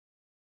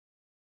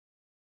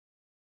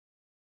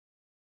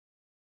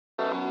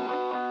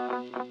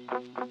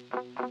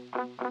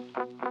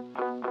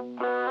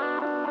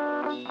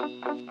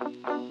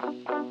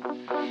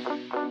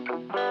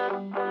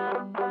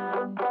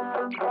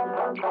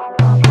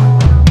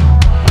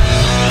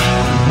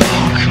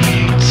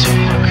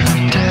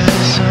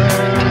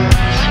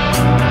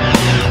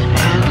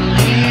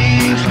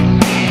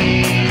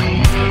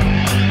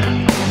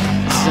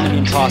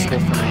Impossible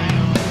for me.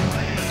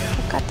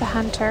 I got the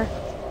hunter.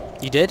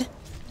 You did?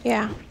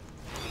 Yeah.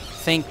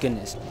 Thank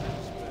goodness.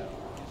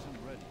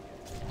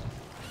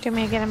 Do you want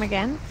me to get him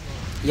again?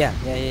 Yeah.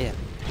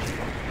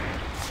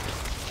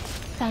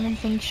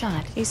 Silencing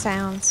shot. He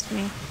silenced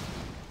me.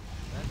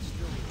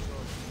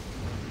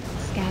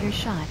 Scatter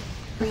shot.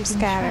 I'm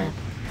scattered.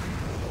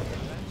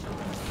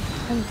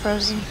 I'm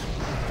frozen.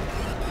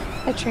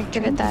 I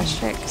trinketed that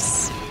shit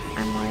 'cause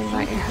I'm worried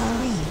about your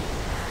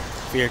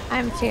health. Feared.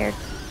 I'm feared.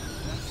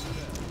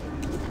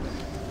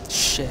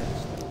 Shit.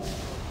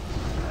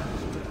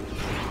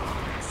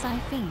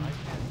 Siphene.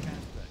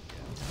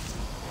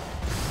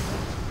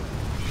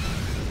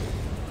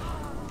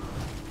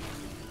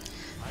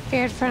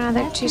 Feared for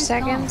another 2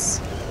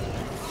 seconds.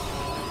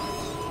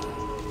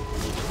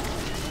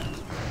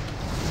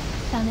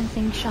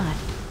 Silencing shot.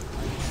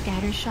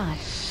 Scatter shot.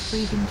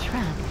 Breathing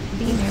trap.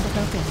 Beam air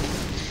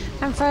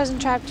focus. I'm frozen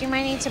trapped. You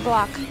might need to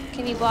block.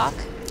 Can you block?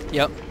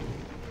 Yep.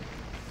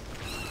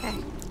 Okay.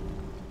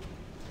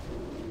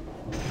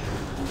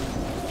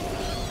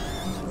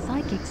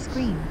 Psychic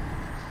scream.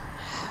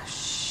 Oh,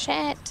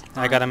 shit.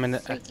 I got him in the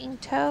Freaking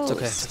toes. It's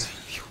okay.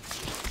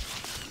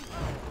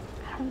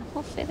 I don't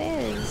know if it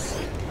is.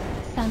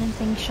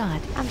 Silencing shot.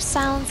 I'm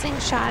silencing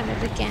shot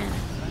it again.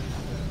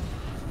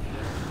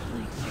 Oh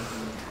my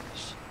freaking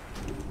gosh.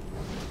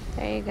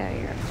 There you go.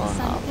 You're full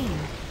health. Siphene.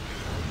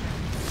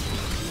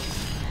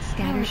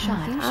 Scatter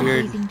shot.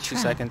 Feared. Breathing 2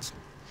 trap. seconds.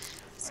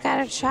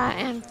 Scattered shot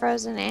and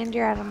frozen, and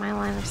you're out of my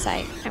line of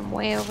sight. I'm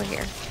way over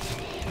here.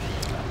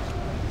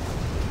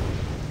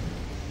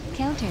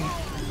 Counter.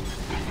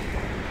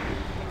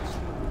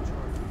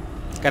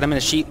 Got him in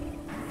a sheep.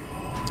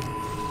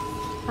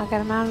 I'll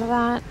get him out of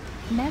that.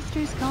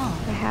 Master's call.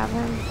 I have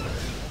him.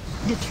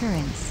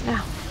 Deterrence. No,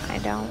 I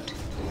don't.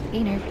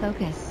 Inner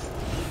focus.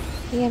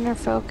 The inner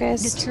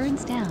focus.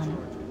 Deterrence down.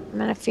 I'm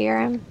gonna fear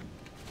him.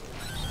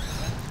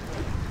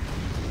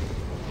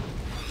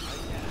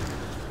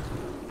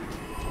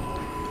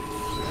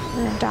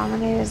 I'm gonna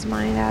dominate his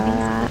mind out of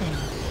that.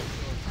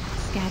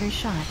 Scatter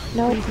shot.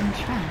 Nope. Breathing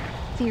trap.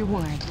 Fear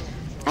ward.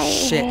 I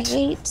Shit.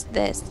 hate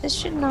this. This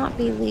should not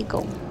be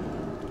legal.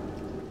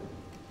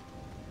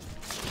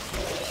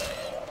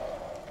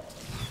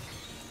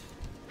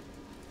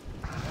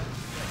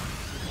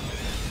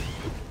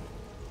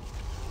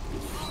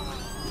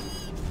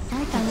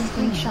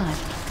 Silencing shot.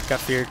 Got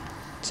feared.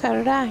 So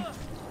did I.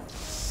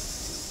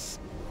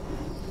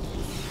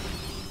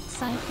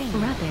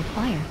 Siphene. Rapid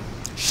fire.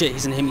 Shit,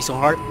 he's gonna hit me so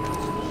hard.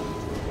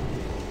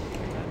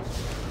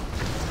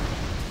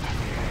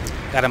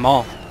 Got them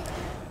all.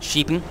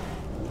 Sheeping.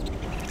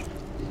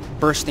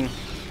 Bursting.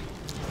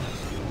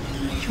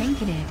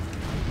 Trinketed.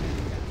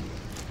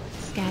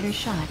 Scatter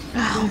shot.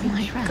 Oh Breathing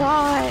my trap.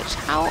 gosh.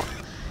 How...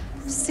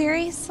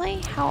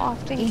 Seriously? How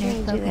often can Inner you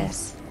do focus.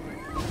 this?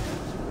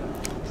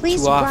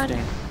 Please Too often.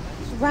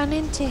 run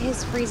into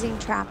his freezing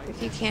trap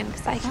if you can,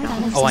 because I can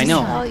almost Oh, I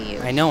know. tell you.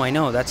 I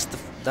know. That's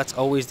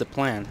always the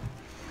plan.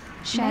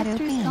 Shadow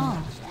call.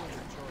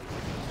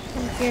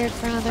 I'm feared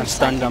for another I'm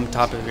stunned second. on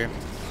top of here.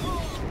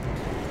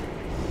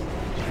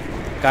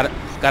 Got it.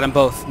 Got them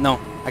both. No,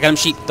 I got him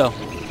sheep though.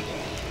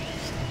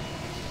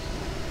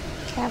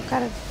 Okay, I've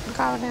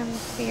got him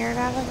feared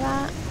out of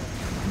that.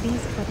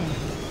 Beast within.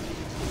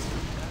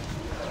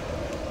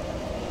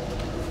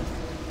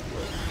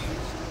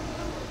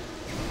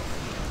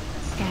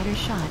 Scatter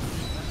shot.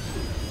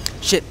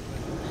 Shit.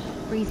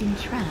 Breathing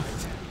trap.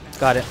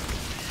 Got it.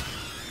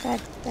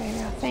 Good. There you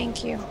go.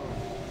 Thank you.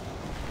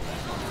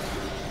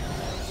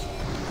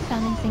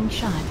 Silencing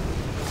shot.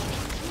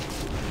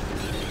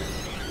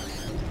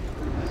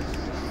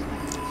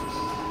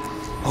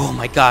 Oh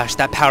my gosh,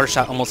 that power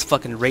shot almost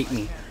fucking raped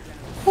me.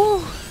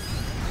 Whew.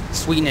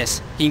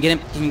 Sweetness. Can you get him?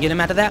 Can you get him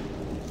out of that?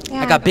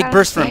 Yeah, I got big him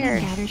burst from him.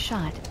 feared. Scatter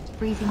shot.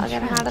 Breathing I'll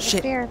get him trap. out of the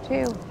Shit. fear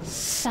too. Got him.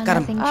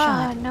 Silencing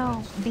Ah, shot.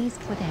 no. Beast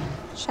within.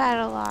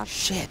 Shadow lock.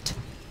 Shit.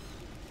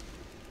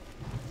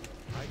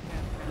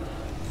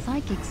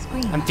 Psychic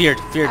scream. I'm feared.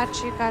 Feared.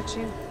 Got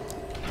you.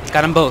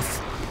 Got them both.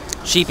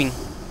 Sheeping.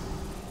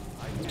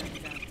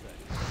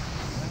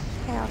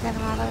 Okay, I'll get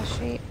him out of the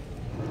sheet.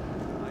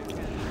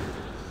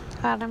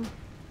 Got him.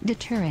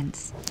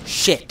 Deterrence.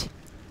 Shit.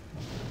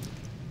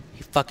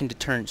 He fucking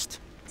deterrence.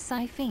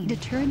 Siphene.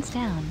 Deterrence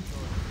down.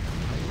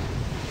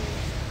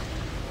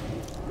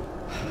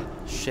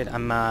 Shit,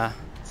 I'm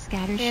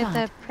Scatter You're shot.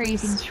 the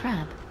priest. Breathing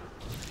trap.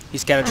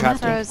 he's scattered I'm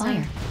trapped.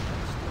 frozen. Fire.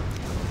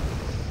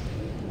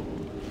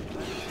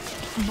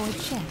 Void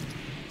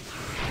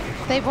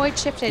shift. They void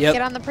shifted. Yep.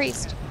 Get on the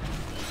priest.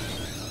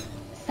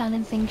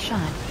 Silencing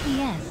shot.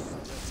 Yes.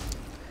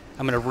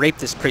 I'm gonna rape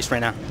this priest right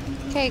now.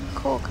 Okay,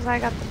 cool, because I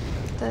got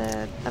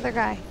the other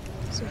guy.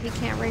 So he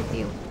can't rape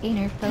you.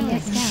 Inner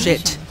focus.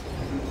 Shit.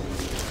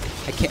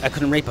 I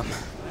couldn't rape him.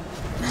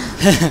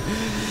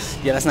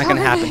 Yeah, that's not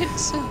gonna happen.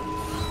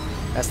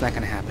 That's not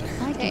gonna happen.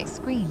 Psychic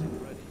scream.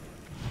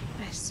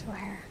 I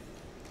swear.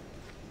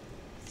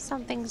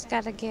 Something's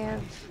gotta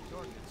give.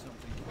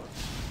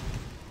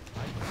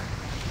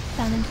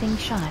 Silencing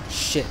shot.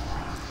 Shit.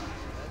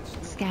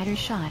 Scatter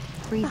shot.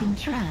 Freezing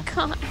trap.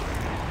 God.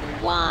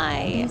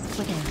 Why? Beast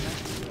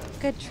within.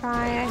 Good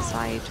try. I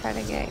saw you try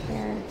to get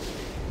here.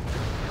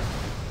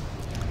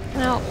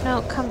 No,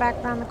 no, come back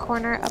around the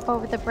corner, up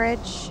over the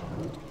bridge.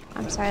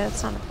 I'm sorry,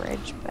 that's not a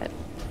bridge, but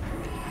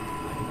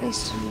at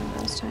least in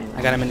those times.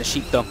 I got him in the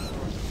sheep though.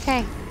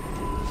 Okay,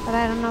 but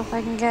I don't know if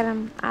I can get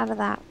him out of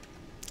that.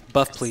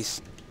 Buff,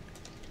 please.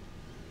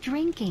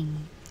 Drinking.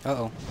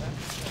 Uh-oh.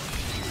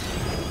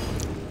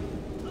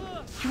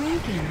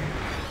 Drinking.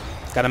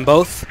 Got them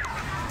both.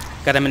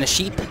 Got him in a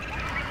sheep.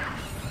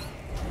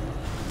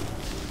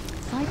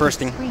 Psychic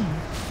Bursting. scream.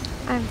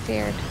 I'm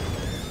feared.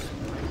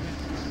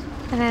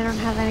 And I don't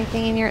have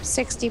anything, and you're at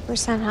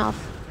 60%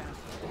 health.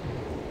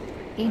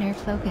 Inner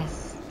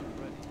focus.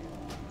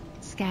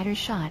 Scatter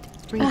shot.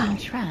 Freezing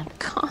trap.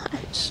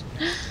 Gosh.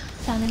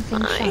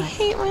 Silencing I shot.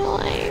 hate my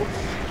life.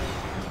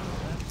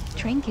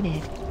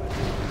 Trinketed.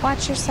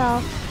 Watch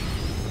yourself.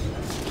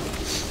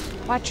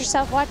 Watch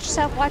yourself, watch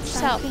yourself, watch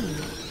yourself.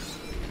 Psyche.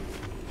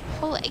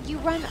 Well, you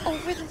run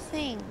over the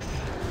thing.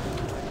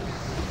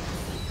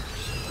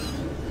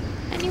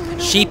 And you run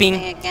over Sheeping.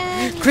 me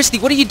again. Christy,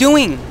 what are you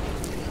doing?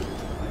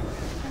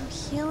 I'm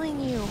healing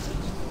you.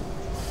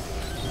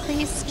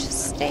 Please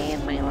just stay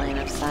in my line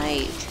of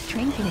sight.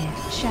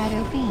 Trinketed.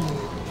 Shadow fiend.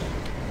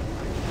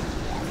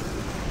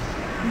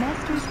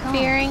 Master's call.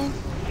 Fearing.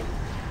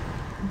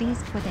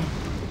 Beast within.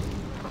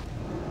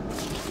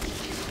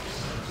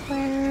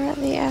 Where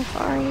the F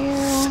are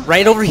you?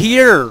 Right over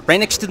here, right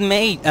next to the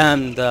mate,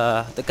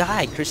 the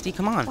guy. Christy,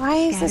 come on. Why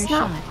is Scatter this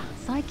not shot.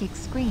 Psychic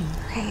scream.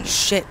 right?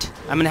 Shit,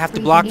 I'm gonna have to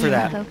Freezing block for inner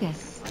that.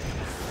 Focus.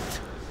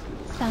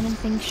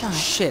 Silencing shot.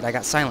 Shit, I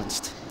got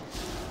silenced.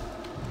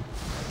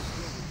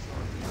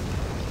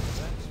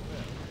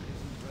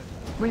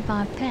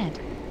 Revive pet.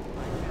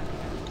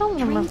 Don't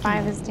let him Drinking.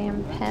 revive his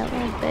damn pet,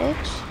 little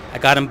bitch. I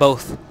got them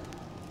both.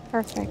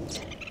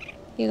 Perfect.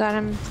 You got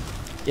him.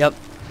 Yep.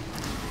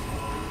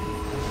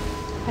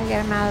 I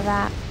get him out of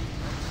that.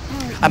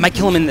 I might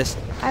kill him in this.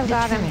 I've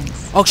got him.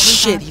 Deterrence. Oh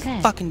shit, Revive he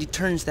pet. fucking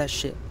deturns that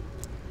shit.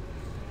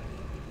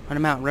 Run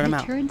him out, run him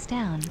out. Deterrence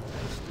down.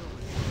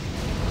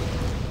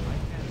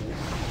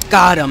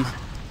 Got him.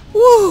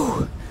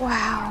 Woo!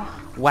 Wow.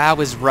 WoW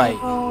is right.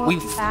 Oh, We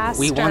won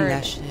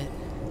that bastard. shit.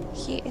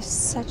 He is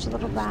such a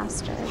little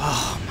bastard.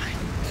 Oh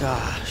my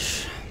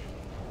gosh.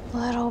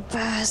 Little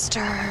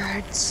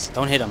bastards.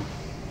 Don't hit him.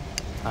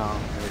 Oh,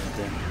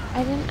 I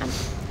already I didn't.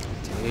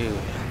 did. Dude,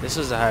 this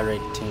was a high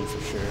rated team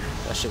for sure.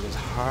 That shit was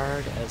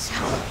hard as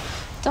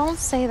fuck. Don't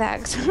say that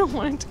because I don't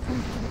want it to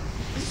come back.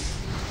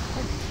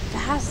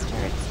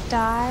 Bastards.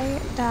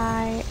 Die,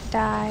 die,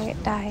 die,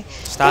 die.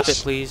 Stop They it,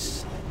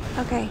 please.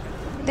 Okay.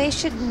 They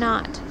should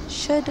not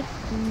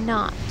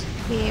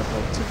be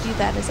able to do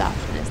that as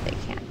often as they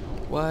can.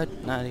 What?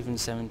 Not even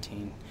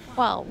 17.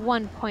 Well,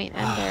 1 point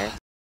under.